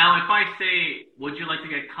 Now, if I say, "Would you like to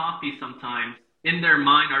get coffee sometimes?" in their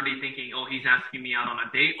mind, are they thinking, "Oh, he's asking me out on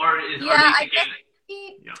a date," or Yeah, are they I guess thinking,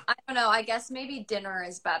 maybe, "Yeah"? I don't know. I guess maybe dinner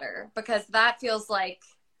is better because that feels like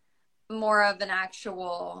more of an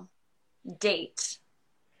actual date.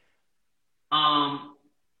 Um,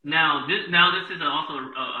 now this is also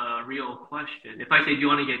a real question. If I say, "Do you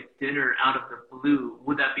want to get dinner out of the blue?"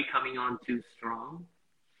 would that be coming on too strong?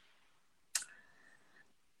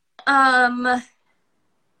 Um,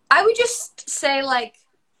 I would just say like,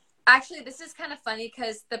 actually, this is kind of funny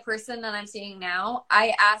because the person that I'm seeing now,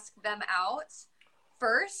 I asked them out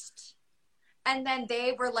first, and then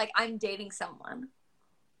they were like, "I'm dating someone."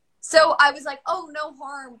 So I was like, "Oh, no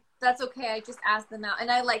harm. That's okay. I just asked them out." And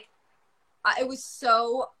it was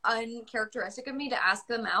so uncharacteristic of me to ask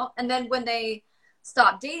them out. And then when they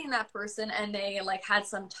stopped dating that person and they like had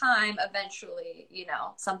some time, eventually,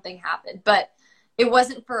 something happened. But it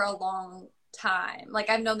wasn't for a long time. Like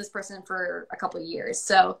I've known this person for a couple of years.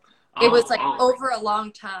 So it was Oh, like oh, over a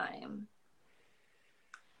long time.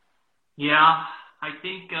 yeah. I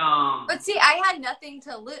think But see, I had nothing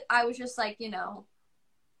to lose. I was just like, if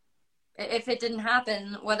it didn't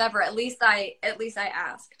happen, whatever, at least I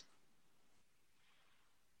asked.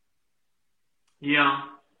 yeah.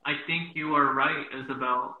 I think you are right,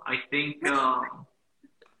 Isabel. I think that's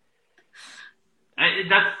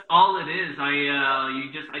all it is.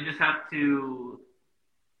 I just have to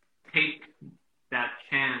take that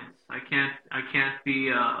chance. I can't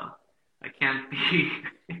be I can't be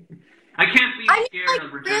I mean, scared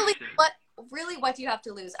of like, really, rejection. what do you have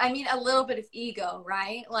to lose? I mean, a little bit of ego,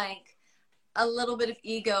 right? Like a little bit of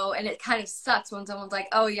ego, and it kind of sucks when someone's like,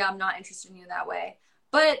 "Oh yeah, I'm not interested in you that way."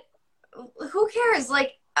 But who cares?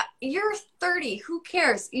 Like, you're 30. Who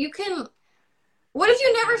cares? You can. What if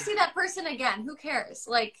you never see that person again? Who cares?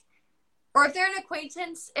 Like, or if they're an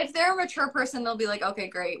acquaintance, if they're a mature person, they'll be like, "Okay,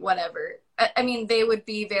 great, whatever." I mean, they would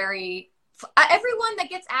be very. Everyone that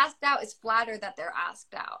gets asked out is flattered that they're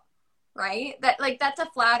asked out, right? That's a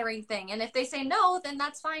flattering thing. And if they say no, then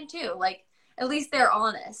that's fine too. Like at least they're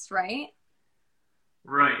honest, right?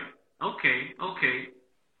 Right. Okay. Okay.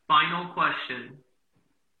 Final question.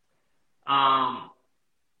 Um.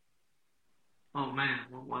 Oh man,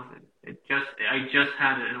 what was it? I just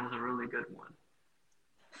had it, and it was a really good one.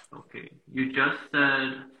 Okay. You just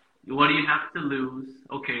said, "What do you have to lose?"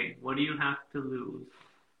 Okay. What do you have to lose?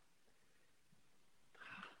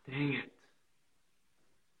 Dang it.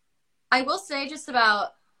 I will say just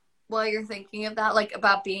about while you're thinking of that, like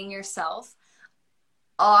about being yourself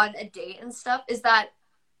on a date and stuff, is that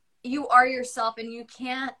you are yourself and you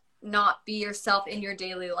can't not be yourself in your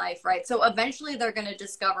daily life, right? So eventually they're going to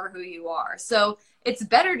discover who you are. So it's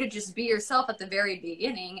better to just be yourself at the very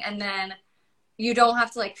beginning and then you don't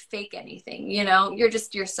have to like fake anything, you're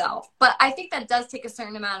just yourself. But I think that does take a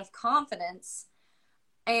certain amount of confidence.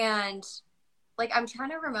 And like, I'm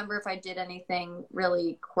trying to remember if I did anything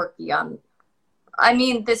really quirky I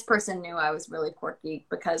mean, this person knew I was really quirky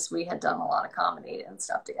because we had done a lot of comedy and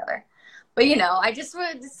stuff together. But, I just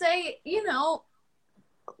wanted to say,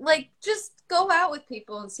 like, just go out with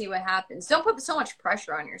people and see what happens. Don't put so much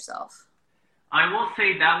pressure on yourself. I will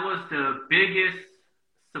say that was the biggest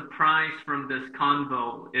surprise from this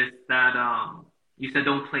convo is that you said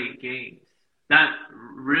don't play games. That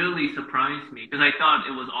really surprised me because I thought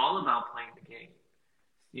it was all about playing the game.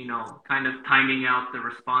 Kind of timing out the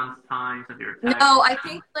response times of your text. No, I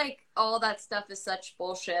think, like, all that stuff is such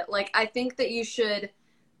bullshit. Like, I think that you should,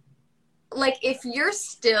 like, if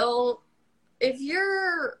anyone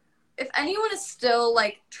is still,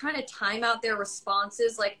 like, trying to time out their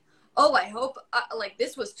responses, like, "Oh, I hope like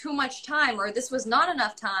this was too much time or this was not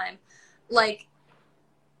enough time," like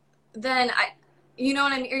then you know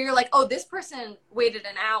what I mean? Or you're like, "Oh, this person waited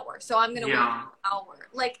an hour, so I'm gonna wait an hour."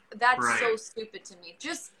 Like that's so stupid to me.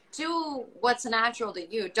 Just do what's natural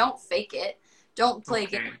to you. Don't fake it. Don't play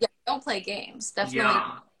games. Yeah, don't play games. Definitely.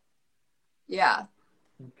 Yeah.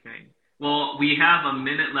 Okay. Well, we have a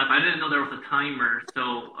minute left. I didn't know there was a timer,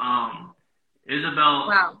 so Isabel,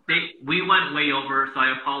 Wow. we went way over, so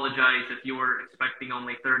I apologize if you were expecting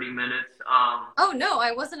only 30 minutes. Oh no,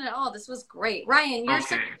 I wasn't at all. This was great. Ryan, you're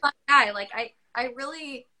such Okay. a fun guy. Like I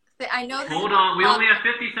really I know this is Hold on, we only have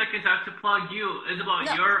 50 seconds. I have to plug you. Isabel,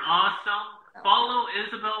 no, you're awesome. no. Follow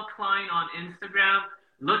Isabel Klein on Instagram.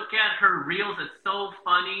 Look at her reels. It's so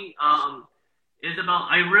funny. Isabel,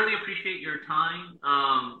 I really appreciate your time.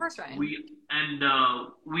 Of course, Ryan. We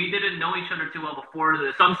didn't know each other too well before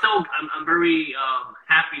this. So I'm very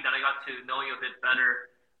happy that I got to know you a bit better.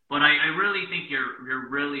 But I really think you're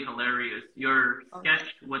really hilarious. Your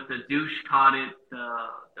sketch with the douche caught it,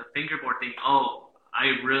 the fingerboard thing. Oh, I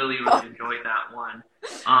really enjoyed that one.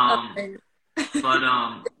 But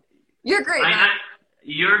You're great.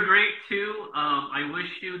 you're great too. I wish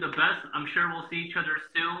you the best. I'm sure we'll see each other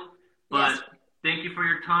soon. But Yes. thank you for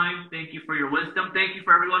your time. Thank you for your wisdom. Thank you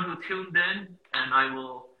for everyone who tuned in. And I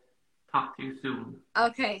will talk to you soon.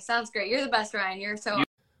 Okay, sounds great. You're the best, Ryan. You're so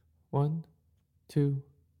 1, 2,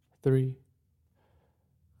 3.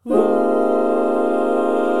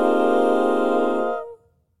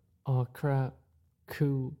 Oh crap.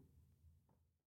 Cool.